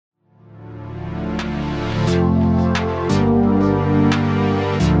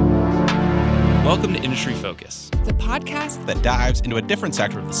Industry Focus, the podcast that dives into a different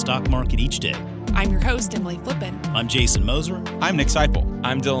sector of the stock market each day. I'm your host, Emily Flippen. I'm Jason Moser. I'm Nick Seipel.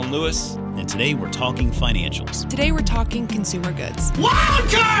 I'm Dylan Lewis. And today we're talking financials. Today we're talking consumer goods.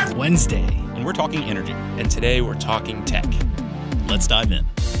 Wildcard Wednesday. And we're talking energy. And today we're talking tech. Let's dive in.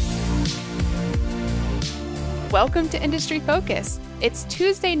 Welcome to Industry Focus. It's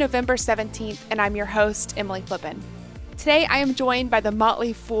Tuesday, November 17th, and I'm your host, Emily Flippen. Today, I am joined by the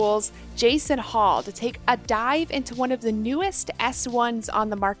Motley Fool's Jason Hall to take a dive into one of the newest S1s on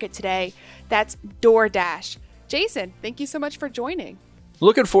the market today. That's DoorDash. Jason, thank you so much for joining.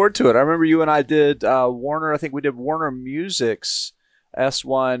 Looking forward to it. I remember you and I did Warner. I think we did Warner Music's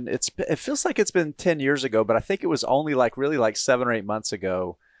S1. It feels like it's been 10 years ago, but I think it was only like 7 or 8 months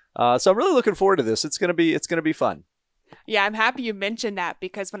ago. So I'm really looking forward to this. It's gonna be fun. Yeah, I'm happy you mentioned that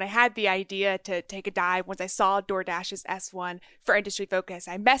because when I had the idea to take a dive, once I saw DoorDash's S1 for Industry Focus,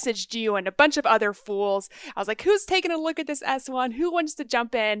 I messaged you and a bunch of other fools. I was like, who's taking a look at this S1? Who wants to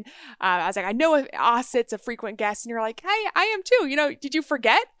jump in? I was like, I know Osset's a frequent guest. And you're like, hey, I am too. You know, did you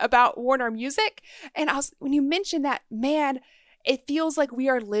forget about Warner Music? And when you mentioned that, man, it feels like we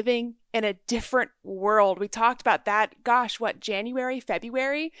are living in a different world. We talked about that, January,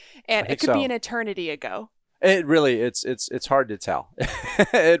 February, and it could be an eternity ago. It really, it's hard to tell.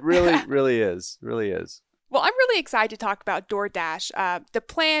 It really is. Well, I'm really excited to talk about DoorDash. The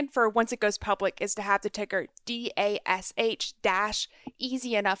plan for once it goes public is to have the ticker DASH, dash,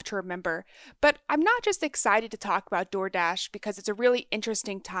 easy enough to remember. But I'm not just excited to talk about DoorDash because it's a really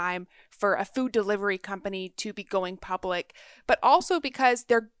interesting time for a food delivery company to be going public, but also because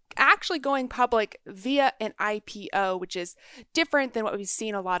they're actually going public via an IPO, which is different than what we've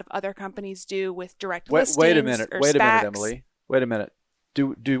seen a lot of other companies do with direct listings. Wait a minute, SPACs. Emily. Wait a minute.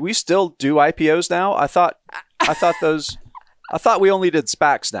 Do we still do IPOs now? I thought we only did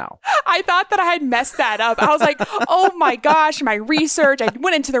SPACs now. I thought that I had messed that up. I was like, oh my gosh, my research, I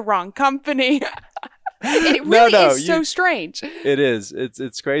went into the wrong company. And it really is so strange. It is.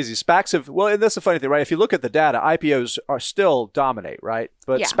 It's crazy. SPACs and that's the funny thing, right? If you look at the data, IPOs are still dominate, right?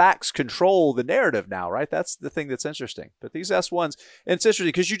 But SPACs control the narrative now, right? That's the thing that's interesting. But these S1s, and it's interesting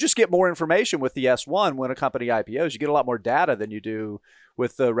because you just get more information with the S1 when a company IPOs. You get a lot more data than you do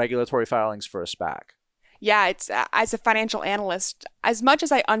with the regulatory filings for a SPAC. Yeah, it's as a financial analyst, as much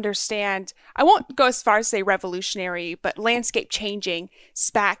as I understand, I won't go as far as say revolutionary, but landscape changing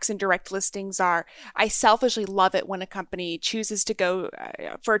SPACs and direct listings are. I selfishly love it when a company chooses to go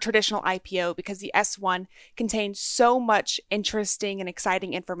for a traditional IPO because the S1 contains so much interesting and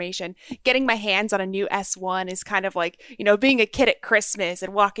exciting information. Getting my hands on a new S1 is kind of like, being a kid at Christmas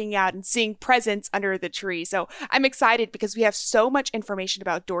and walking out and seeing presents under the tree. So I'm excited because we have so much information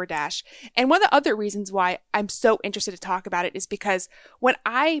about DoorDash. And one of the other reasons why I'm so interested to talk about it is because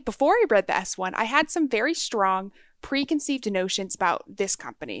before I read the S1, I had some very strong preconceived notions about this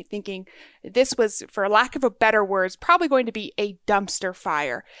company, thinking this was, for lack of a better words, probably going to be a dumpster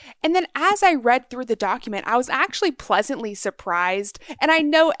fire. And then as I read through the document, I was actually pleasantly surprised. And I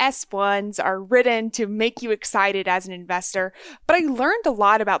know S1s are written to make you excited as an investor, but I learned a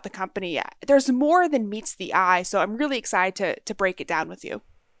lot about the company. There's more than meets the eye, so I'm really excited to break it down with you.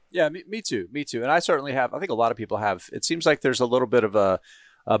 Yeah, me too. And I certainly have. I think a lot of people have. It seems like there's a little bit of a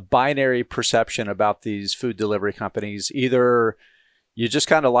binary perception about these food delivery companies. Either you just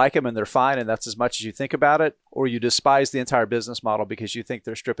kind of like them and they're fine and that's as much as you think about it, or you despise the entire business model because you think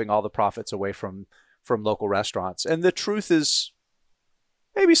they're stripping all the profits away from local restaurants. And the truth is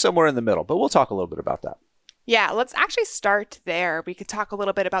maybe somewhere in the middle, but we'll talk a little bit about that. Yeah, let's actually start there. We could talk a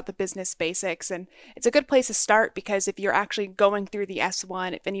little bit about the business basics, and it's a good place to start because if you're actually going through the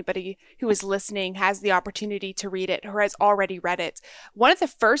S1, if anybody who is listening has the opportunity to read it or has already read it, one of the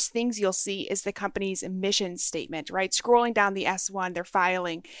first things you'll see is the company's mission statement, right? Scrolling down the S1, they're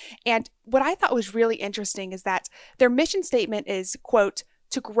filing. And what I thought was really interesting is that their mission statement is, quote,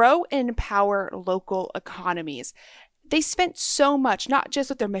 to grow and empower local economies. They spent so much, not just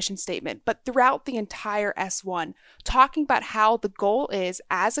with their mission statement, but throughout the entire S1, talking about how the goal is,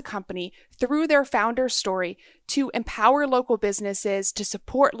 as a company, through their founder's story, to empower local businesses, to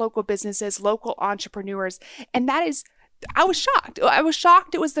support local businesses, local entrepreneurs. And that is, I was shocked.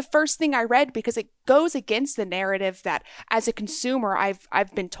 It was the first thing I read because it goes against the narrative that as a consumer,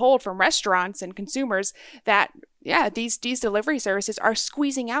 I've been told from restaurants and consumers that these delivery services are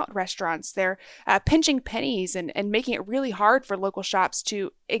squeezing out restaurants. They're pinching pennies and making it really hard for local shops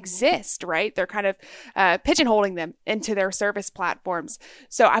to exist, right? They're kind of pigeonholing them into their service platforms.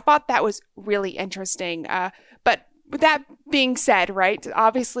 So I thought that was really interesting. But with that being said, right,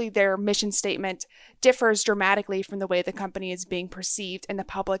 obviously their mission statement differs dramatically from the way the company is being perceived in the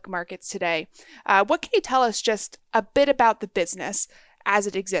public markets today. What can you tell us just a bit about the business as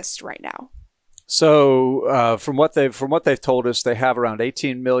it exists right now? So from what they've told us, they have around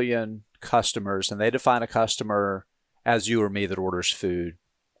 18 million customers, and they define a customer as you or me that orders food.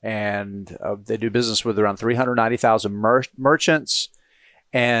 And they do business with around 390,000 merchants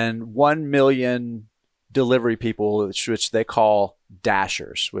and 1 million delivery people, which they call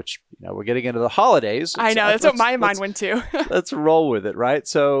dashers, which, we're getting into the holidays. I know, that's what my mind went to. Let's roll with it, right?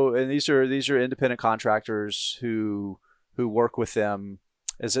 So, and these are independent contractors who work with them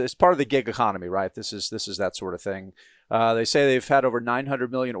as part of the gig economy, right? This is that sort of thing. They say they've had over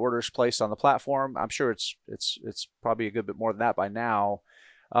 900 million orders placed on the platform. I'm sure it's probably a good bit more than that by now.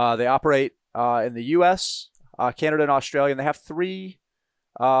 They operate in the U.S., Canada, and Australia, and they have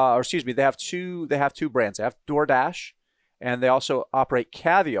they have two brands. They have DoorDash, and they also operate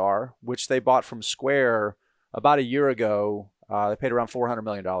Caviar, which they bought from Square about a year ago. They paid around $400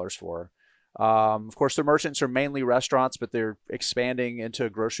 million for. Of course, their merchants are mainly restaurants, but they're expanding into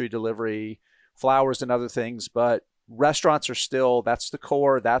grocery delivery, flowers, and other things. But restaurants are still, that's the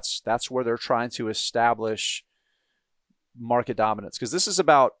core. That's where they're trying to establish market dominance, because this is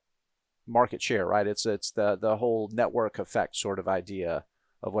about market share, right? It's the whole network effect sort of idea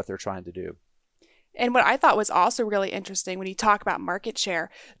of what they're trying to do. And what I thought was also really interesting when you talk about market share,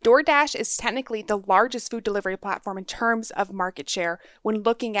 DoorDash is technically the largest food delivery platform in terms of market share when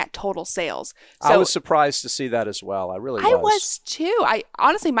looking at total sales. So I was surprised to see that as well. I was too.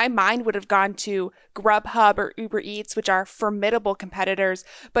 Honestly, my mind would have gone to Grubhub or Uber Eats, which are formidable competitors.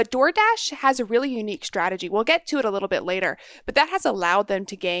 But DoorDash has a really unique strategy. We'll get to it a little bit later, but that has allowed them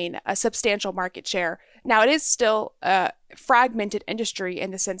to gain a substantial market share. Now, it is still a fragmented industry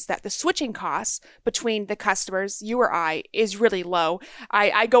in the sense that the switching costs between the customers, you or I, is really low.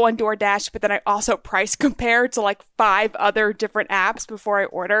 I go on DoorDash, but then I also price compare to like 5 other different apps before I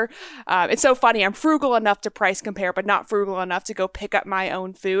order. It's so funny. I'm frugal enough to price compare, but not frugal enough to go pick up my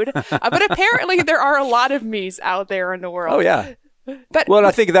own food. But apparently there are a lot of me's out there in the world. Oh, yeah. Well,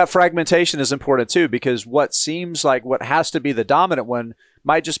 I think that fragmentation is important too, because what seems like what has to be the dominant one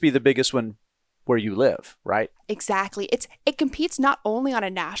might just be the biggest one where you live, right? Exactly. It competes not only on a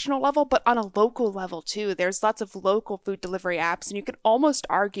national level, but on a local level too. There's lots of local food delivery apps, and you could almost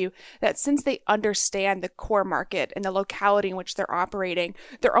argue that since they understand the core market and the locality in which they're operating,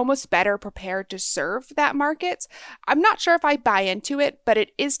 they're almost better prepared to serve that market. I'm not sure if I buy into it, but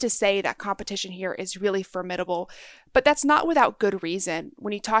it is to say that competition here is really formidable. But that's not without good reason.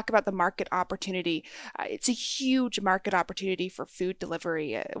 When you talk about the market opportunity, it's a huge market opportunity for food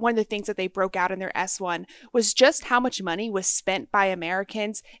delivery. One of the things that they broke out in their S1 was just how much money was spent by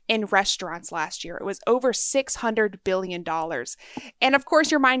Americans in restaurants last year. It was over $600 billion. And of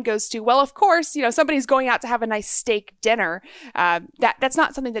course, your mind goes to, well, of course, somebody's going out to have a nice steak dinner. That's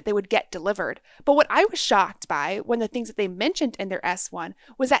not something that they would get delivered. But what I was shocked by, one of the things that they mentioned in their S1,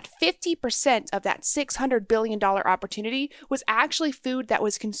 was that 50% of that $600 billion opportunity was actually food that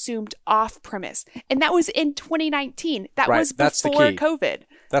was consumed off premise. And that was in 2019. That was before COVID.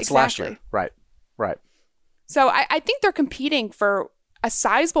 That's exactly. Last year. Right. So I think they're competing for a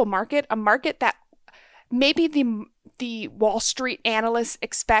sizable market, a market that maybe the Wall Street analysts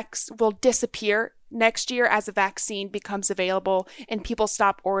expects will disappear next year as a vaccine becomes available and people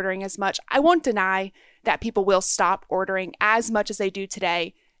stop ordering as much. I won't deny that people will stop ordering as much as they do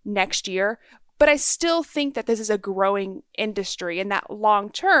today next year, but I still think that this is a growing industry, and that long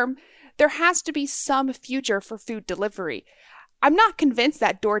term, there has to be some future for food delivery. I'm not convinced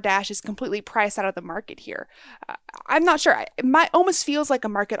that DoorDash is completely priced out of the market here. I'm not sure. It almost feels like a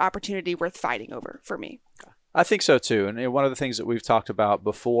market opportunity worth fighting over for me. I think so too. And one of the things that we've talked about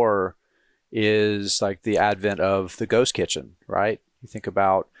before is like the advent of the ghost kitchen, right? You think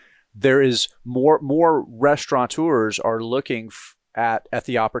about there is more restaurateurs are looking at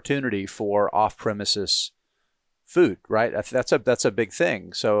the opportunity for off-premises food, right? That's a big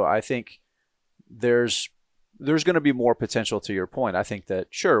thing. So I think there's going to be more potential to your point. I think that,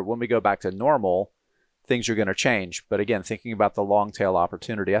 sure, when we go back to normal, things are going to change. But again, thinking about the long tail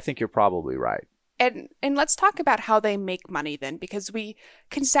opportunity, I think you're probably right. And let's talk about how they make money then, because we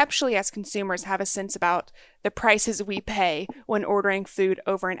conceptually as consumers have a sense about the prices we pay when ordering food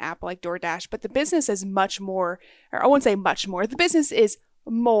over an app like DoorDash. But the business is much more, or I won't say much more, the business is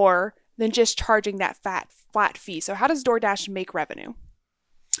more than just charging that flat fee. So how does DoorDash make revenue?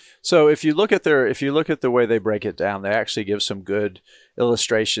 So if you look at the way they break it down, they actually give some good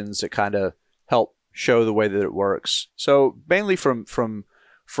illustrations that kind of help show the way that it works. So mainly from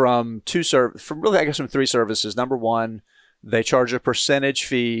from from three services. Number one, they charge a percentage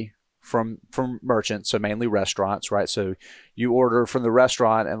fee from merchants, so mainly restaurants, right? So you order from the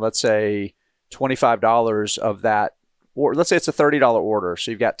restaurant, and let's say $25 of that, or let's say it's a $30 order.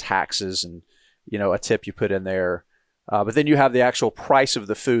 So you've got taxes and, a tip you put in there. But then you have the actual price of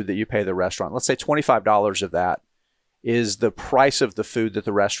the food that you pay the restaurant. Let's say $25 of that is the price of the food that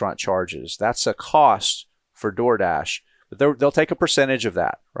the restaurant charges. That's a cost for DoorDash, but they'll take a percentage of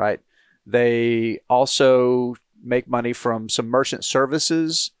that, right? They also make money from some merchant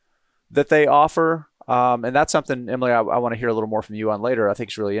services that they offer. And that's something, Emily, I want to hear a little more from you on later. I think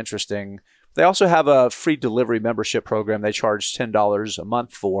it's really interesting. They also have a free delivery membership program they charge $10 a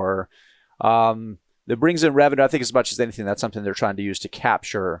month for. That brings in revenue, I think, as much as anything. That's something they're trying to use to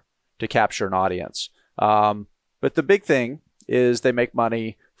capture an audience. But the big thing is they make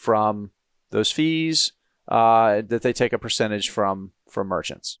money from those fees that they take a percentage from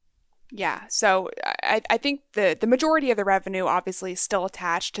merchants. Yeah, so I think the majority of the revenue obviously is still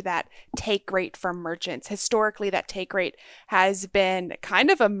attached to that take rate from merchants. Historically, that take rate has been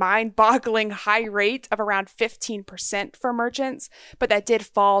kind of a mind-boggling high rate of around 15% for merchants, but that did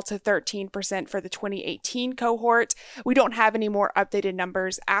fall to 13% for the 2018 cohort. We don't have any more updated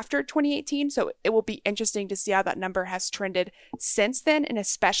numbers after 2018, so it will be interesting to see how that number has trended since then, and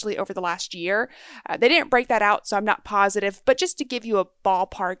especially over the last year. They didn't break that out, so I'm not positive, but just to give you a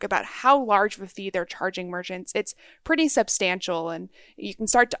ballpark about how large of a fee they're charging merchants, it's pretty substantial, and you can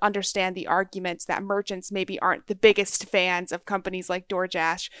start to understand the arguments that merchants maybe aren't the biggest fans of companies like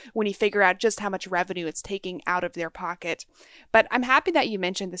DoorDash when you figure out just how much revenue it's taking out of their pocket. But I'm happy that you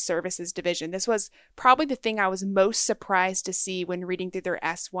mentioned the services division. This was probably the thing I was most surprised to see when reading through their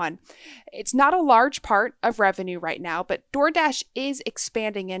S1. It's not a large part of revenue right now, but DoorDash is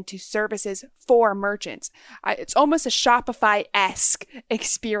expanding into services for merchants. It's almost a Shopify-esque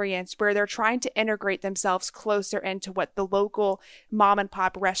experience where they're trying to integrate themselves closer into what the local mom and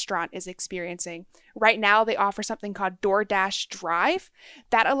pop restaurant is experiencing. Right now, they offer something called DoorDash Drive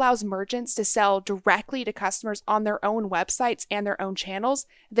that allows merchants to sell directly to customers on their own websites and their own channels,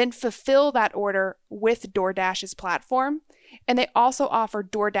 then fulfill that order with DoorDash's platform. And they also offer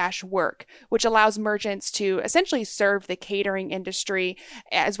DoorDash Work, which allows merchants to essentially serve the catering industry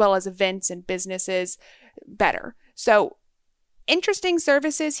as well as events and businesses better. So interesting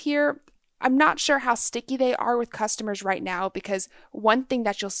services here. I'm not sure how sticky they are with customers right now, because one thing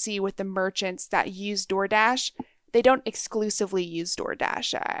that you'll see with the merchants that use DoorDash, they don't exclusively use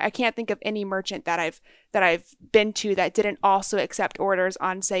DoorDash. I can't think of any merchant that I've been to that didn't also accept orders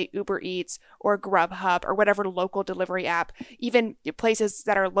on, say, Uber Eats or Grubhub or whatever local delivery app. Even places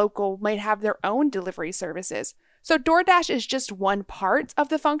that are local might have their own delivery services. So DoorDash is just one part of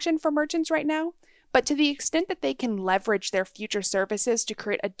the function for merchants right now. But to the extent that they can leverage their future services to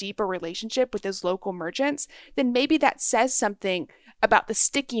create a deeper relationship with those local merchants, then maybe that says something about the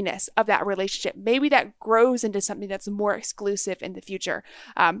stickiness of that relationship. Maybe that grows into something that's more exclusive in the future.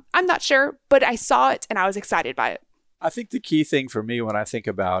 I'm not sure, but I saw it and I was excited by it. I think the key thing for me when I think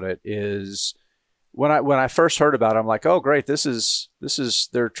about it is when I first heard about it, I'm like, oh, great, this is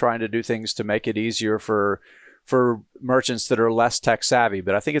they're trying to do things to make it easier for merchants that are less tech savvy.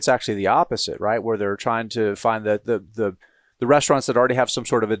 But I think it's actually the opposite, right? Where they're trying to find the restaurants that already have some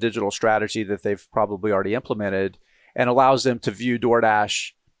sort of a digital strategy that they've probably already implemented, and allows them to view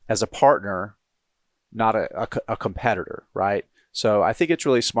DoorDash as a partner, not a competitor, right? So I think it's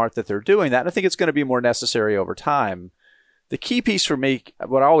really smart that they're doing that. And I think it's going to be more necessary over time. The key piece for me,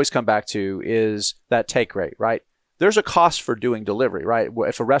 what I always come back to, is that take rate, right? There's a cost for doing delivery, right?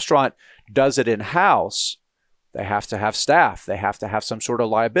 If a restaurant does it in-house, they have to have staff. They have to have some sort of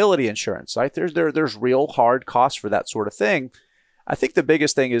liability insurance, right? There's real hard costs for that sort of thing. I think the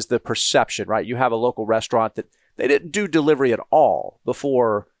biggest thing is the perception, right? You have a local restaurant that they didn't do delivery at all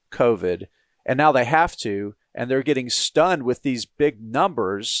before COVID, and now they have to, and they're getting stunned with these big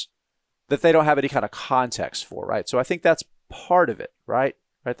numbers that they don't have any kind of context for, right? So I think that's part of it, right?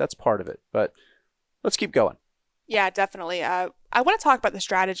 That's part of it. But let's keep going. Yeah, definitely. I want to talk about the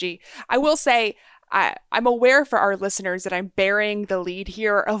strategy. I will say, I'm aware for our listeners that I'm bearing the lead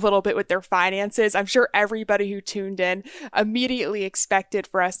here a little bit with their finances. I'm sure everybody who tuned in immediately expected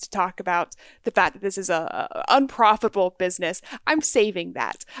for us to talk about the fact that this is a unprofitable business. I'm saving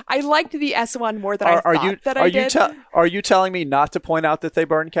that. I liked the S1 more than I thought that I did. Are you telling me not to point out that they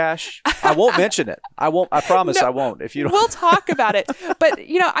burn cash? I won't mention it. I won't. I promise I won't. If you don't. We'll talk about it. But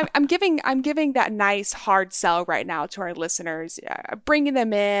I'm giving that nice hard sell right now to our listeners, bringing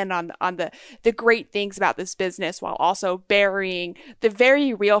them in on the great things about this business while also burying the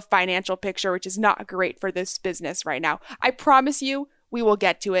very real financial picture, which is not great for this business right now. I promise you, we will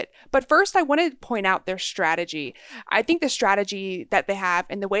get to it. But first, I want to point out their strategy. I think the strategy that they have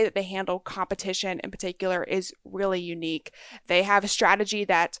and the way that they handle competition in particular is really unique. They have a strategy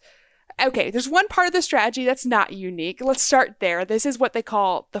that, okay, there's one part of the strategy that's not unique. Let's start there. This is what they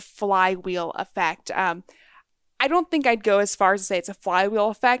call the flywheel effect. I don't think I'd go as far as to say it's a flywheel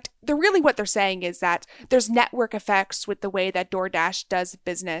effect. What they're saying is that there's network effects with the way that DoorDash does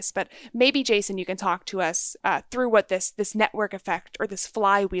business. But maybe, Jason, you can talk to us through what this network effect or this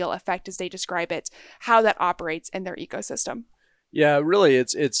flywheel effect, as they describe it, how that operates in their ecosystem. Yeah, really,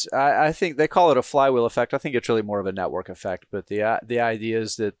 I think they call it a flywheel effect. I think it's really more of a network effect. But the idea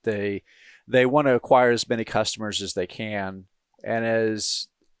is that they want to acquire as many customers as they can, and as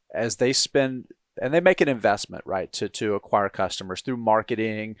they spend. And they make an investment, right, to acquire customers through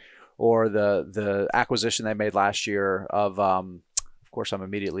marketing or the acquisition they made last year of course, I'm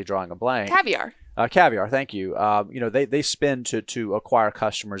immediately drawing a blank. Caviar. Caviar, thank you. They spend to acquire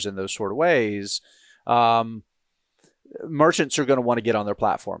customers in those sort of ways. Merchants are going to want to get on their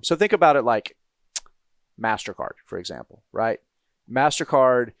platform. So think about it like MasterCard, for example, right?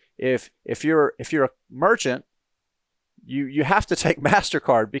 MasterCard, if you're a merchant, you have to take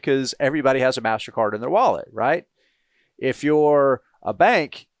MasterCard because everybody has a MasterCard in their wallet, right? If you're a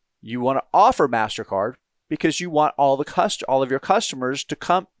bank, you want to offer MasterCard because you want all of your customers to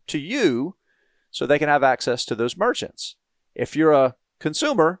come to you so they can have access to those merchants. If you're a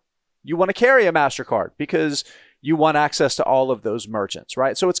consumer, you want to carry a MasterCard because you want access to all of those merchants,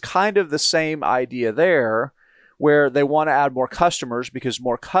 right? So it's kind of the same idea there, where they want to add more customers because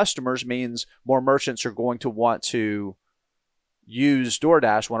more customers means more merchants are going to want to use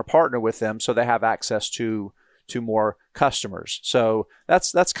DoorDash, want to partner with them so they have access to more customers. So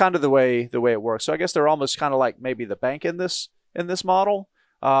that's kind of the way it works. So I guess they're almost kind of like maybe the bank in this model.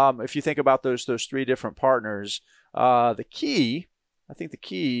 If you think about those three different partners, I think the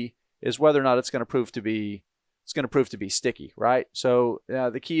key is whether or not it's going to prove to be sticky, right? So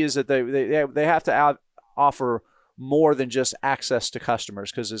the key is that they have to offer more than just access to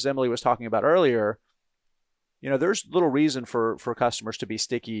customers, because as Emily was talking about earlier, there's little reason for customers to be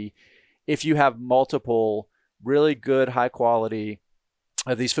sticky if you have multiple really good, high quality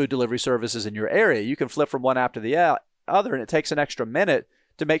of these food delivery services in your area. You can flip from one app to the other, and it takes an extra minute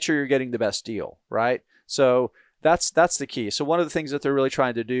to make sure you're getting the best deal, right? So that's the key. So one of the things that they're really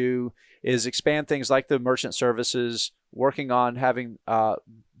trying to do is expand things like the merchant services, working on having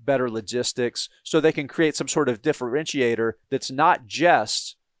better logistics so they can create some sort of differentiator that's not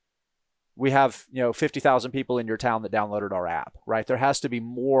just, we have 50,000 people in your town that downloaded our app, right? There has to be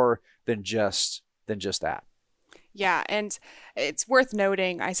more than just that. Yeah, and it's worth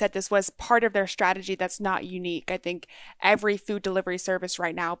noting, I said this was part of their strategy that's not unique. I think every food delivery service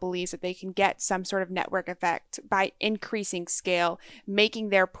right now believes that they can get some sort of network effect by increasing scale, making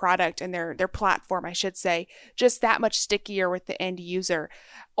their product and their platform, I should say, just that much stickier with the end user.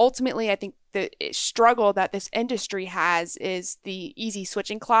 Ultimately, I think the struggle that this industry has is the easy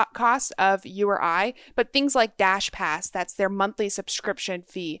switching cost of you or I, but things like DashPass, that's their monthly subscription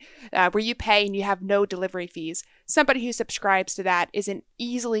fee, where you pay and you have no delivery fees. Somebody who subscribes to that isn't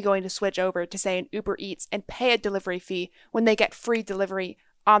easily going to switch over to, say, an Uber Eats and pay a delivery fee when they get free delivery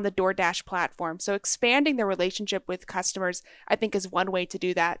on the DoorDash platform. So expanding their relationship with customers, I think, is one way to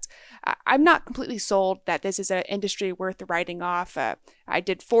do that. I'm not completely sold that this is an industry worth writing off. I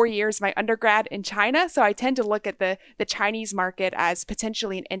did 4 years my undergrad in China, so I tend to look at the Chinese market as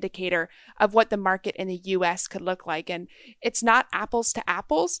potentially an indicator of what the market in the US could look like. And it's not apples to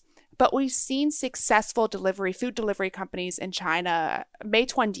apples, but we've seen successful food delivery companies in China.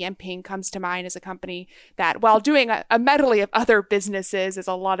 Meituan Dianping comes to mind as a company that, while doing a medley of other businesses, as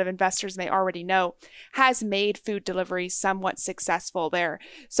a lot of investors may already know, has made food delivery somewhat successful there.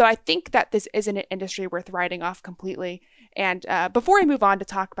 So I think that this isn't an industry worth writing off completely. And before I move on to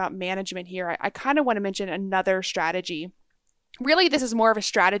talk about management here, I kind of want to mention another strategy. Really, this is more of a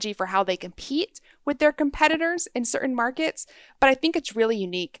strategy for how they compete with their competitors in certain markets, but I think it's really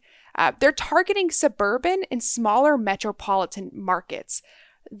unique. They're targeting suburban and smaller metropolitan markets.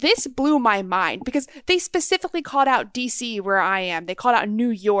 This blew my mind because they specifically called out DC, where I am. They called out New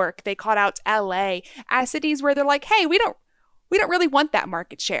York. They called out LA as cities where they're like, hey, we don't really want that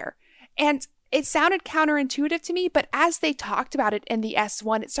market share. And it sounded counterintuitive to me, but as they talked about it in the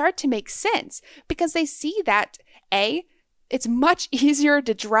S1, it started to make sense because they see that, A, it's much easier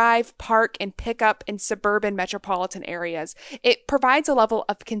to drive, park, and pick up in suburban metropolitan areas. It provides a level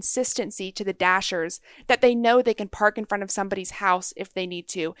of consistency to the Dashers that they know they can park in front of somebody's house if they need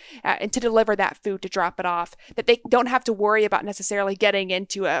to, and to deliver that food, to drop it off, that they don't have to worry about necessarily getting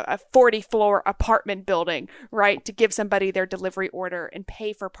into a 40-floor apartment building, right, to give somebody their delivery order and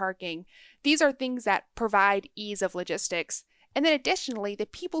pay for parking. These are things that provide ease of logistics. And then additionally, the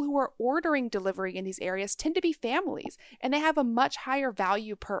people who are ordering delivery in these areas tend to be families, and they have a much higher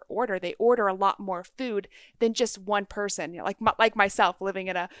value per order. They order a lot more food than just one person, like myself living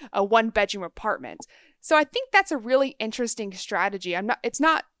in a one-bedroom apartment. So I think that's a really interesting strategy. It's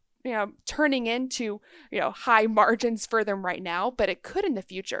not turning into, high margins for them right now, but it could in the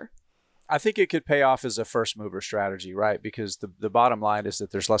future. I think it could pay off as a first mover strategy, right? Because the bottom line is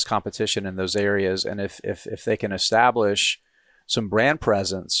that there's less competition in those areas. And if they can establish some brand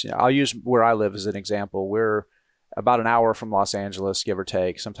presence, I'll use where I live as an example. We're about an hour from Los Angeles, give or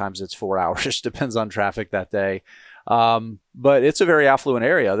take. Sometimes it's 4 hours, depends on traffic that day. But it's a very affluent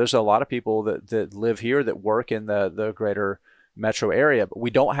area. There's a lot of people that live here that work in the greater metro area, but we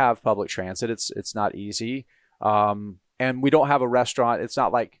don't have public transit. It's not easy. And we don't have a restaurant. It's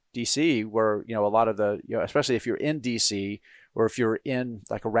not like DC where, a lot of especially if you're in DC or if you're in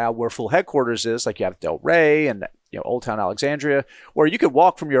like around where full headquarters is, like you have Del Rey and, Old Town Alexandria, where you could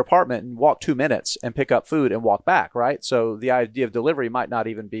walk from your apartment and walk 2 minutes and pick up food and walk back, right? So the idea of delivery might not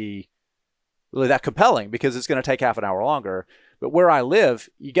even be really that compelling because it's going to take half an hour longer. But where I live,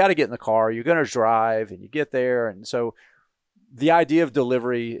 you got to get in the car, you're going to drive and you get there. And so the idea of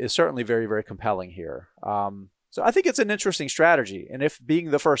delivery is certainly very, very compelling here. So I think it's an interesting strategy. And if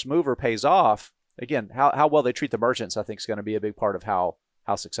being the first mover pays off, again, how well they treat the merchants, I think is going to be a big part of how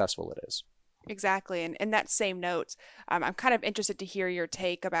successful it is. Exactly. And in that same note, I'm kind of interested to hear your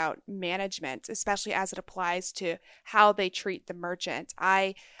take about management, especially as it applies to how they treat the merchant.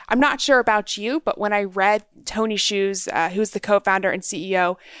 I'm not sure about you, but when I read Tony Hsu's, who's the co-founder and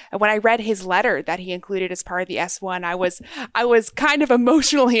CEO, when I read his letter that he included as part of the S1, I was kind of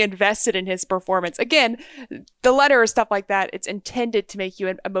emotionally invested in his performance. Again, the letter or stuff like that, it's intended to make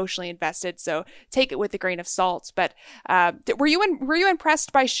you emotionally invested, so take it with a grain of salt. But were you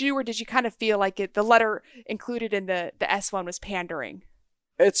impressed by Hsu, or did you kind of feel like the letter included in the S1 was pandering?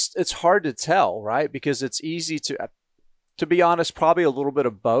 It's hard to tell, right? Because it's easy to be honest, probably a little bit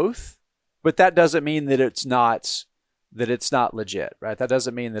of both, but that doesn't mean that it's not legit, right? That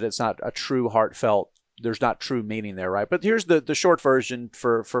doesn't mean that it's not a true heartfelt, there's not true meaning there, right? But here's the short version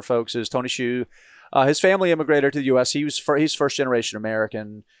for folks is Tony Hsu, his family immigrated to the U.S. He's first generation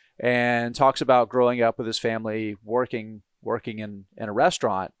American and talks about growing up with his family, working in a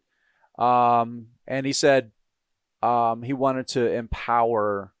restaurant. And he said he wanted to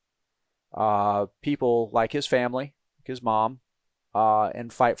empower people like his family, like his mom,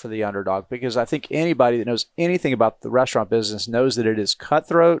 and fight for the underdog. Because I think anybody that knows anything about the restaurant business knows that it is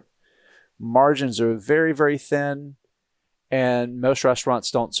cutthroat. Margins are very, very thin. And most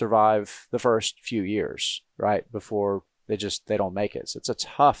restaurants don't survive the first few years, right? Before they don't make it. So it's a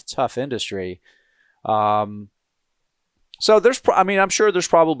tough industry. So I'm sure there's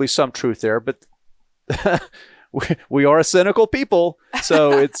probably some truth there, but we are a cynical people,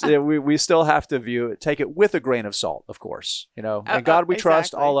 so we still have to take it with a grain of salt, of course, and God we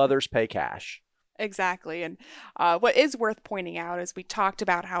trust, all others pay cash. Exactly. And what is worth pointing out is we talked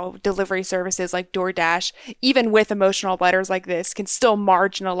about how delivery services like DoorDash, even with emotional letters like this, can still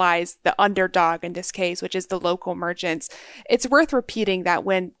marginalize the underdog in this case, which is the local merchants. It's worth repeating that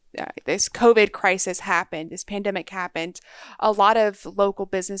when this COVID crisis happened, this pandemic happened, a lot of local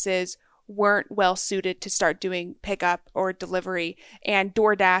businesses weren't well suited to start doing pickup or delivery, and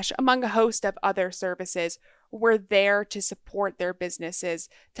DoorDash, among a host of other services, were there to support their businesses,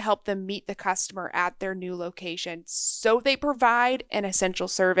 to help them meet the customer at their new location. So they provide an essential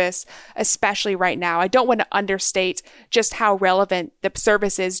service, especially right now. I don't want to understate just how relevant the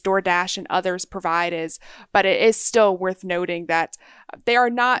services DoorDash and others provide is, but it is still worth noting that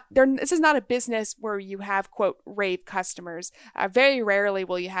this is not a business where you have, quote, rave customers. Very rarely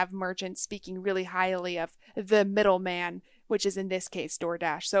will you have merchants speaking really highly of the middleman, which is in this case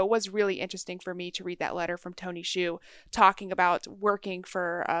DoorDash. So it was really interesting for me to read that letter from Tony Hsu talking about working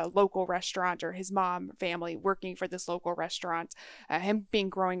for a local restaurant, or his mom family working for this local restaurant, him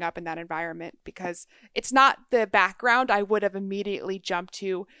growing up in that environment, because it's not the background I would have immediately jumped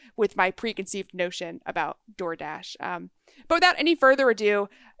to with my preconceived notion about DoorDash. But without any further ado,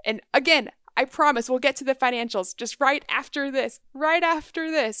 and again, I promise we'll get to the financials just right after this. Right after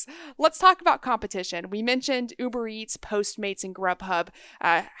this. Let's talk about competition. We mentioned Uber Eats, Postmates, and Grubhub.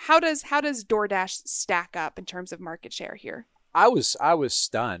 How does DoorDash stack up in terms of market share here? I was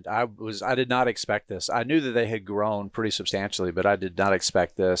stunned. I did not expect this. I knew that they had grown pretty substantially, but I did not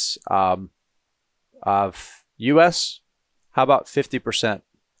expect this. Of US, how about 50%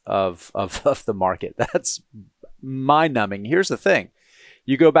 of the market? That's mind-numbing. Here's the thing.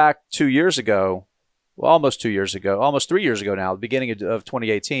 You go back 2 years ago, well, almost 2 years ago, almost 3 years ago now, the beginning of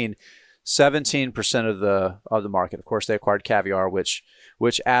 2018, 17% of the market. Of course, they acquired Caviar, which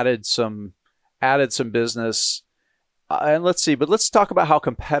added some business. And let's talk about how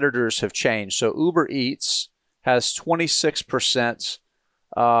competitors have changed. So Uber Eats has 26%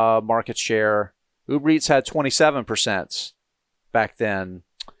 market share. Uber Eats had 27% back then.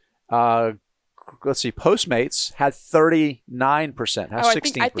 Let's see, Postmates had 39%, has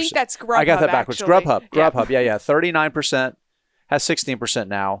 16%. I think that's Grubhub. I got that backwards. Actually. Grubhub, yeah. 39%, has 16%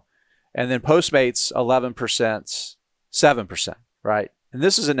 now. And then Postmates, 11%, 7%, right? And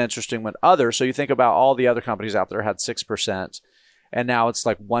this is an interesting one. So you think about all the other companies out there had 6%, and now it's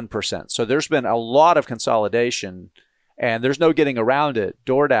like 1%. So there's been a lot of consolidation, and there's no getting around it.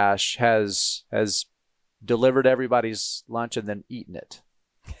 DoorDash has delivered everybody's lunch and then eaten it.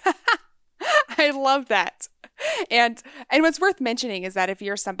 I love that. And what's worth mentioning is that if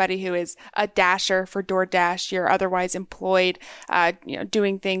you're somebody who is a dasher for DoorDash, you're otherwise employed,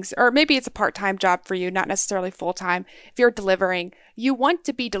 doing things, or maybe it's a part-time job for you, not necessarily full-time. If you're delivering, you want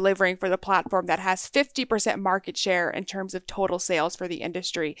to be delivering for the platform that has 50% market share in terms of total sales for the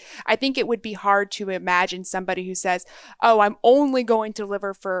industry. I think it would be hard to imagine somebody who says, "Oh, I'm only going to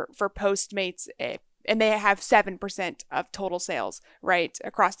deliver for Postmates," and they have 7% of total sales, right,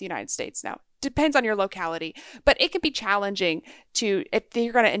 across the United States now. Depends on your locality, but it can be challenging if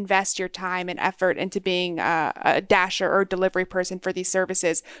you're going to invest your time and effort into being a dasher or delivery person for these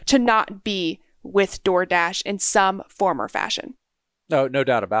services, to not be with DoorDash in some form or fashion. No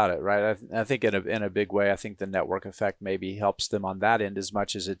doubt about it, right? I think in a big way, I think the network effect maybe helps them on that end as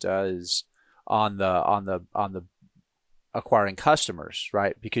much as it does on the acquiring customers,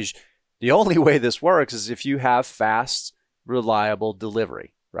 right? Because the only way this works is if you have fast, reliable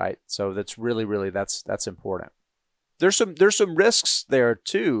delivery. Right. So that's really that's important. There's some risks there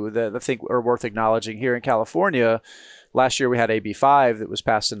too that I think are worth acknowledging. Here in California, last year we had AB 5 that was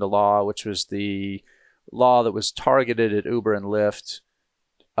passed into law, which was the law that was targeted at Uber and Lyft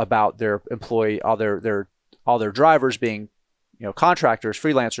about their employee, all their drivers being, contractors,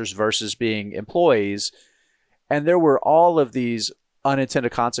 freelancers versus being employees. And there were all of these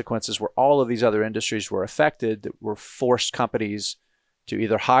unintended consequences where all of these other industries were affected, that were forced companies to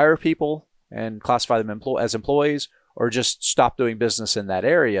either hire people and classify them as employees or just stop doing business in that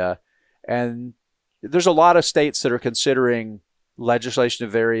area. And there's a lot of states that are considering legislation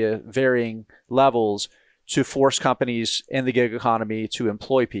of varying levels to force companies in the gig economy to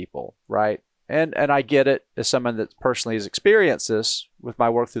employ people, right? And I get it as someone that personally has experienced this with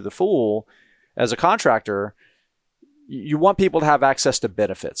my work through The Fool as a contractor. You want people to have access to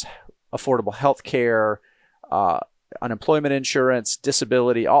benefits, affordable health care, unemployment insurance,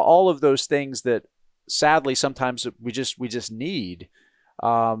 disability, all of those things that sadly sometimes we just need.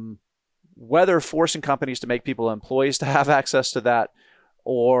 Whether forcing companies to make people employees to have access to that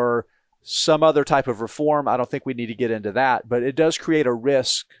or some other type of reform, I don't think we need to get into that, but it does create a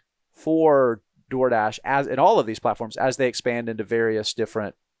risk for DoorDash as in all of these platforms as they expand into various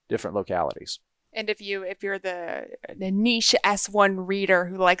different localities. And if you're the niche S1 reader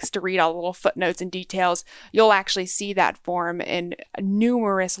who likes to read all the little footnotes and details, you'll actually see that form in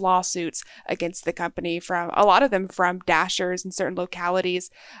numerous lawsuits against the company, from a lot of them from dashers in certain localities,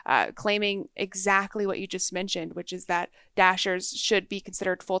 claiming exactly what you just mentioned, which is that dashers should be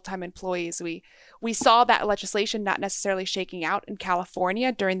considered full-time employees. We saw that legislation not necessarily shaking out in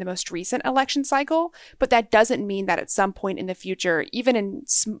California during the most recent election cycle, but that doesn't mean that at some point in the future, even in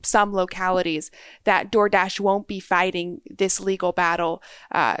some localities, that DoorDash won't be fighting this legal battle.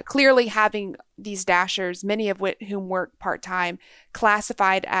 Clearly having these dashers, many of whom work part-time,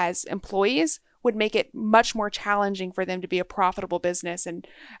 classified as employees would make it much more challenging for them to be a profitable business. And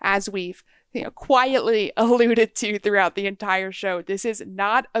as we've quietly alluded to throughout the entire show, this is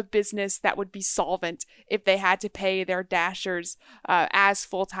not a business that would be solvent if they had to pay their dashers as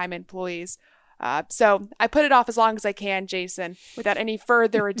full-time employees. So I put it off as long as I can, Jason. Without any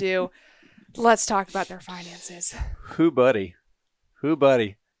further ado, let's talk about their finances. Who buddy?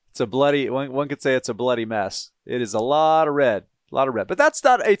 It's a bloody, one could say it's a bloody mess. It is a lot of red. But that's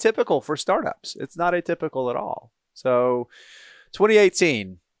not atypical for startups. It's not atypical at all. So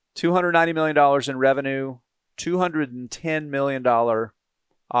 2018, $290 million in revenue, $210 million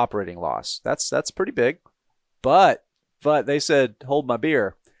operating loss. That's pretty big. But they said, hold my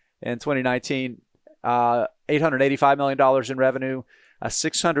beer. In 2019, $885 million in revenue, a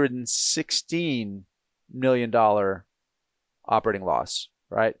 $616 million operating loss,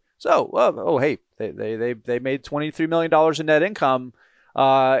 right? So, hey, they made $23 million in net income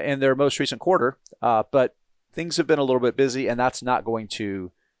in their most recent quarter, but things have been a little bit busy, and that's not going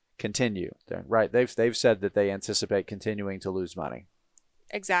to continue, right? They've said that they anticipate continuing to lose money.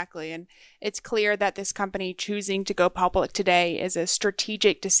 Exactly. And it's clear that this company choosing to go public today is a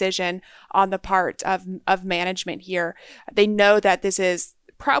strategic decision on the part of management here. They know that this is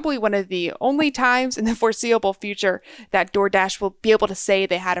probably one of the only times in the foreseeable future that DoorDash will be able to say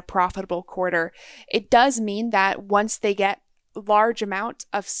they had a profitable quarter. It does mean that once they get large amount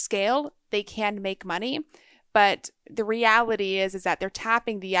of scale, they can make money. But the reality is that they're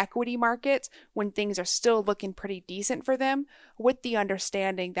tapping the equity market when things are still looking pretty decent for them, with the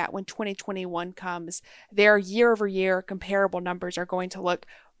understanding that when 2021 comes, their year-over-year comparable numbers are going to look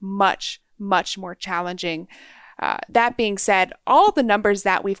much, much more challenging. That being said, all the numbers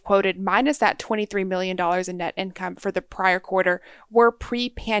that we've quoted, minus that $23 million in net income for the prior quarter, were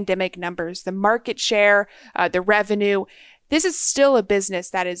pre-pandemic numbers. The market share, the revenue, this is still a business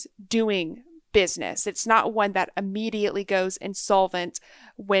that is doing business. It's not one that immediately goes insolvent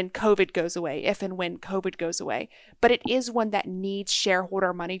when COVID goes away, if and when COVID goes away. But it is one that needs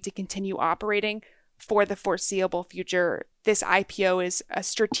shareholder money to continue operating for the foreseeable future. This IPO is a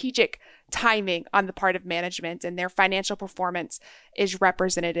strategic timing on the part of management, and their financial performance is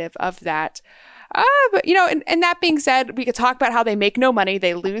representative of that. But and that being said, we could talk about how they make no money,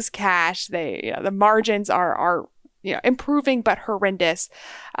 they lose cash, the margins are improving but horrendous.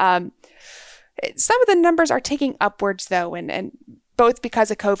 Some of the numbers are taking upwards though, and both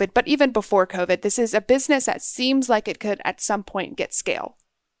because of COVID, but even before COVID, this is a business that seems like it could at some point get scale.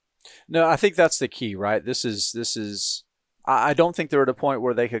 No, I think that's the key, right? This is. I don't think they're at a point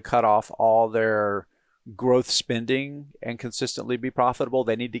where they could cut off all their growth spending and consistently be profitable.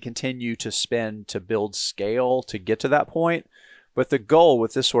 They need to continue to spend to build scale to get to that point. But the goal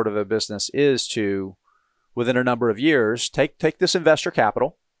with this sort of a business is to, within a number of years, take this investor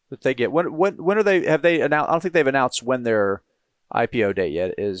capital that they get. When are they? Have they announced? I don't think they've announced when their IPO date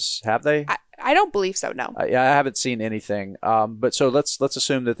yet is. Have they? I don't believe so. No. I haven't seen anything. But so let's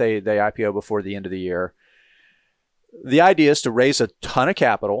assume that they IPO before the end of the year. The idea is to raise a ton of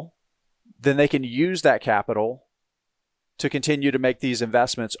capital. Then they can use that capital to continue to make these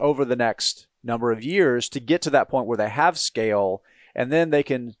investments over the next number of years to get to that point where they have scale, and then they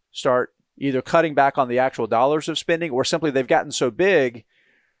can start either cutting back on the actual dollars of spending, or simply they've gotten so big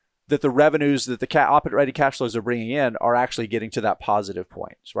that the revenues that the operating cash flows are bringing in are actually getting to that positive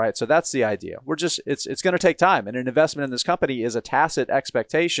point, right? So that's the idea. It's going to take time, and an investment in this company is a tacit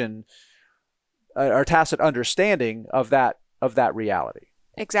expectation or tacit understanding of that reality.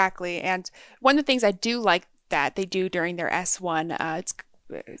 Exactly. And one of the things I do like that they do during their S1, it's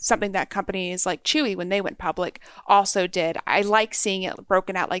something that companies like Chewy, when they went public, also did. I like seeing it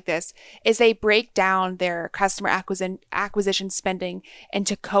broken out like this, is they break down their customer acquisition spending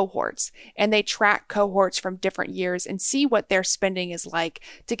into cohorts, and they track cohorts from different years and see what their spending is like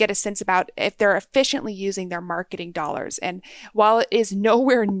to get a sense about if they're efficiently using their marketing dollars. And while it is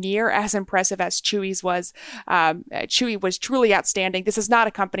nowhere near as impressive as Chewy's was, Chewy was truly outstanding. This is not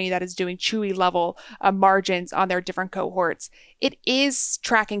a company that is doing Chewy level margins on their different cohorts. It is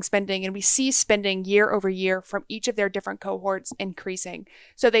tracking spending, and we see spending year over year from each of their different cohorts increasing.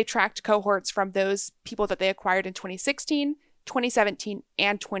 So they tracked cohorts from those people that they acquired in 2016, 2017,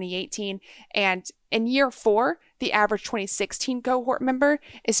 and 2018. And in year 4, the average 2016 cohort member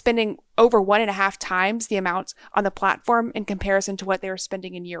is spending over 1.5 times the amount on the platform in comparison to what they were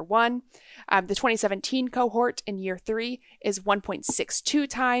spending in year 1. The 2017 cohort in year 3 is 1.62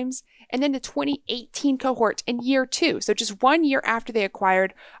 times. And then the 2018 cohort in year 2, so just 1 year after they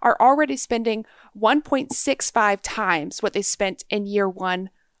acquired, are already spending 1.65 times what they spent in year 1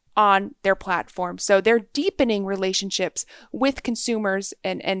 on their platform. So they're deepening relationships with consumers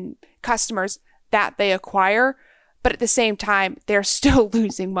and customers that they acquire, but at the same time, they're still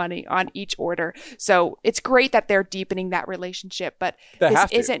losing money on each order. So it's great that they're deepening that relationship, but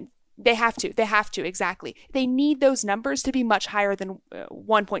They have to, exactly. They need those numbers to be much higher than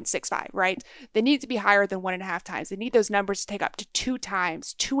 1.65, right? They need to be higher than 1.5 times. They need those numbers to take up to 2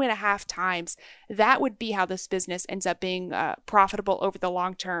 times, 2.5 times. That would be how this business ends up being profitable over the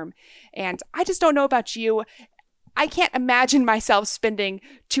long term. And I just don't know about you. I can't imagine myself spending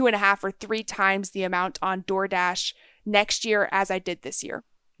 2.5 or 3 times the amount on DoorDash next year as I did this year.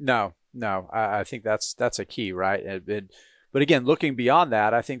 No. I think that's a key, right? But again, looking beyond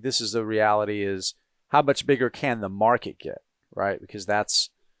that, I think this is the reality: is how much bigger can the market get, right? Because that's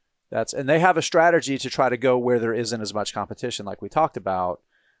and they have a strategy to try to go where there isn't as much competition, like we talked about.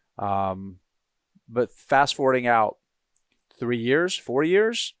 But fast forwarding out 3 years, 4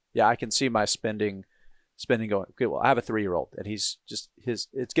 years, yeah, I can see my spending going, okay, well, I have a 3-year-old and he's just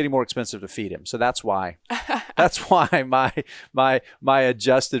it's getting more expensive to feed him. So that's why my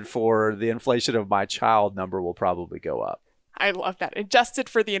adjusted for the inflation of my child number will probably go up. I love that. Adjusted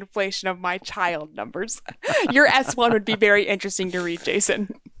for the inflation of my child numbers. Your S1 would be very interesting to read, Jason.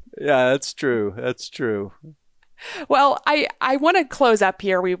 Yeah, that's true. That's true. Well, I want to close up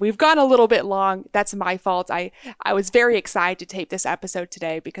here. We've gone a little bit long. That's my fault. I was very excited to tape this episode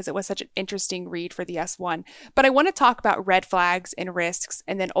today because it was such an interesting read for the S1. But I want to talk about red flags and risks,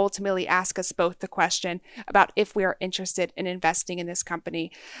 and then ultimately ask us both the question about if we are interested in investing in this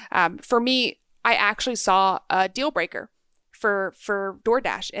company. For me, I actually saw a deal breaker for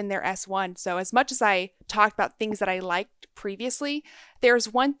DoorDash in their S1. So as much as I talked about things that I liked previously,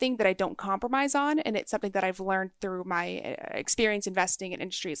 there's one thing that I don't compromise on, and it's something that I've learned through my experience investing in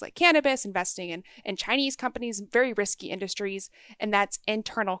industries like cannabis, investing in Chinese companies, very risky industries, and that's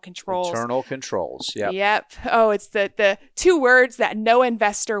internal controls. Internal controls, yeah. Yep. Oh, it's the 2 words that no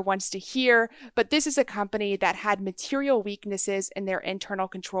investor wants to hear, but this is a company that had material weaknesses in their internal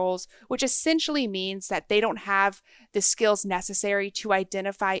controls, which essentially means that they don't have the skills necessary to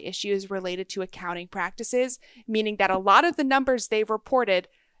identify issues related to accounting practices, meaning that a lot of the numbers they've reported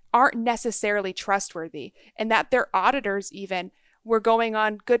aren't necessarily trustworthy, and that their auditors even were going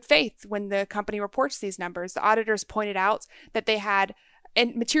on good faith when the company reports these numbers. The auditors pointed out that they had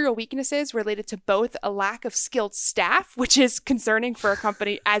material weaknesses related to both a lack of skilled staff, which is concerning for a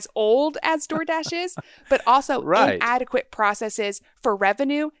company as old as DoorDash is, but also inadequate processes for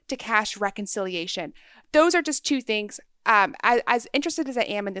revenue to cash reconciliation. Those are just 2 things. As interested as I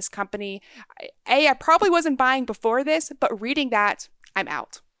am in this company, I probably wasn't buying before this, but reading that, I'm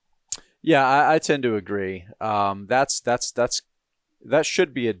out. Yeah, I tend to agree. That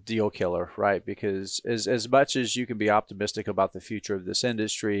should be a deal killer, right? Because as much as you can be optimistic about the future of this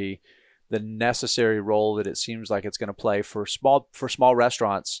industry, the necessary role that it seems like it's going to play for small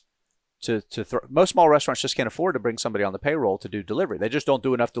restaurants most small restaurants just can't afford to bring somebody on the payroll to do delivery. They just don't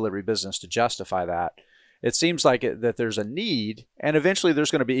do enough delivery business to justify that. It seems like that there's a need, and eventually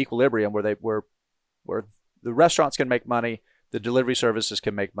there's going to be equilibrium where the restaurants can make money, the delivery services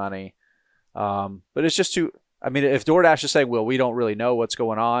can make money. But it's just too. I mean, if DoorDash is saying, "Well, we don't really know what's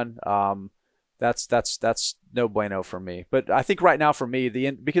going on," that's no bueno for me. But I think right now for me,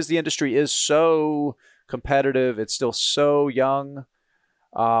 because the industry is so competitive, it's still so young.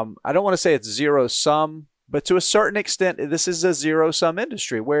 I don't want to say it's zero sum, but to a certain extent, this is a zero sum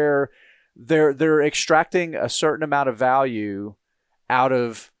industry where they're extracting a certain amount of value out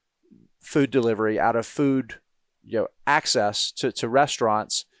of food delivery, out of food, access to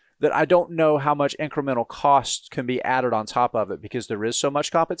restaurants, that I don't know how much incremental cost can be added on top of it because there is so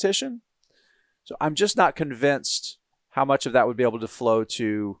much competition. So I'm just not convinced how much of that would be able to flow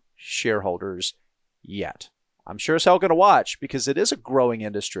to shareholders yet. I'm sure as hell going to watch because it is a growing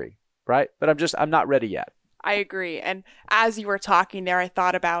industry, right? But I'm not ready yet. I agree. And as you were talking there, I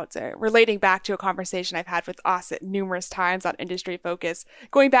thought about relating back to a conversation I've had with Osset numerous times on Industry Focus,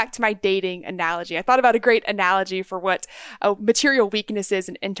 going back to my dating analogy. I thought about a great analogy for what material weaknesses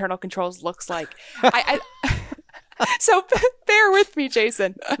and internal controls looks like. So bear with me,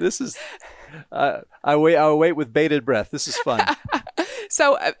 Jason. This is, I'll wait with bated breath. This is fun.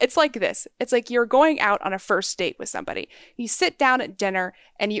 So it's like this. It's like you're going out on a first date with somebody. You sit down at dinner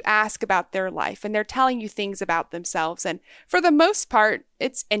and you ask about their life, and they're telling you things about themselves. And for the most part,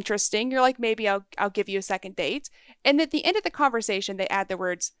 it's interesting. You're like, maybe I'll give you a second date. And at the end of the conversation, they add the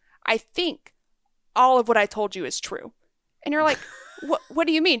words, "I think all of what I told you is true." And you're like, what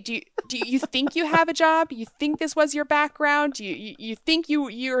do you mean? Do you think you have a job? Do you think this was your background? Do you think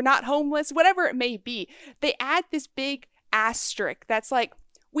you're not homeless? Whatever it may be. They add this big asterisk that's like,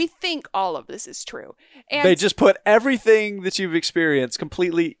 we think all of this is true. And they just put everything that you've experienced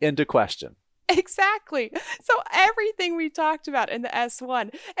completely into question. Exactly. So everything we talked about in the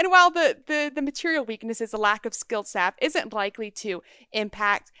S1. And while the material weaknesses, the lack of skilled staff, isn't likely to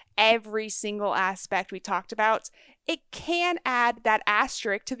impact every single aspect we talked about, it can add that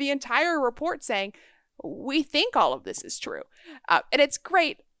asterisk to the entire report saying, we think all of this is true. And it's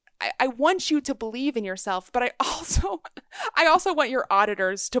great. I want you to believe in yourself, but I also want your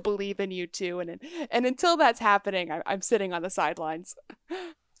auditors to believe in you too. And until that's happening, I'm sitting on the sidelines.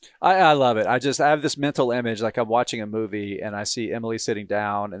 I love it. I have this mental image, like I'm watching a movie and I see Emily sitting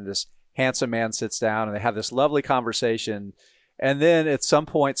down and this handsome man sits down and they have this lovely conversation. And then at some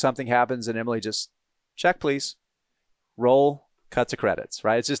point something happens and Emily just, check please, roll, cut to credits,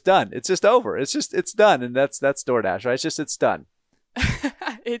 right? It's just done. It's just over. It's done. And that's DoorDash, right? It's done.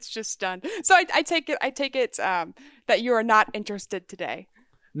 It's just done. So I take it that you are not interested today.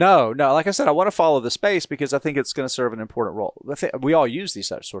 No. Like I said, I want to follow the space because I think it's going to serve an important role. We all use these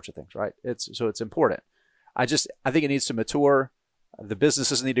sorts of things, right? So it's important. I think it needs to mature. The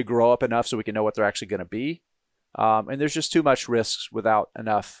businesses need to grow up enough so we can know what they're actually going to be. And there's just too much risks without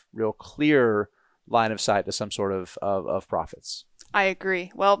enough real clear line of sight to some sort of profits. I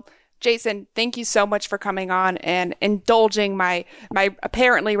agree. Well, Jason, thank you so much for coming on and indulging my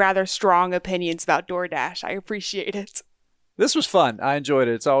apparently rather strong opinions about DoorDash. I appreciate it. This was fun. I enjoyed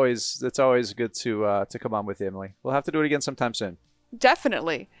it. It's always good to come on with you, Emily. We'll have to do it again sometime soon.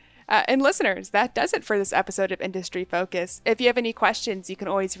 Definitely. And listeners, that does it for this episode of Industry Focus. If you have any questions, you can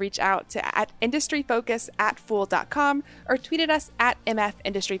always reach out to at industryfocus@fool.com or tweet at us at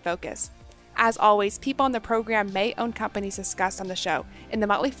MFIndustryFocus. As always, people on the program may own companies discussed on the show, and the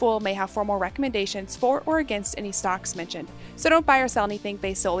Motley Fool may have formal recommendations for or against any stocks mentioned, so don't buy or sell anything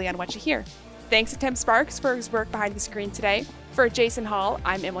based solely on what you hear. Thanks to Tim Sparks for his work behind the screen today. For Jason Hall,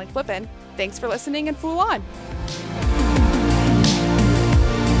 I'm Emily Flippen. Thanks for listening and Fool on!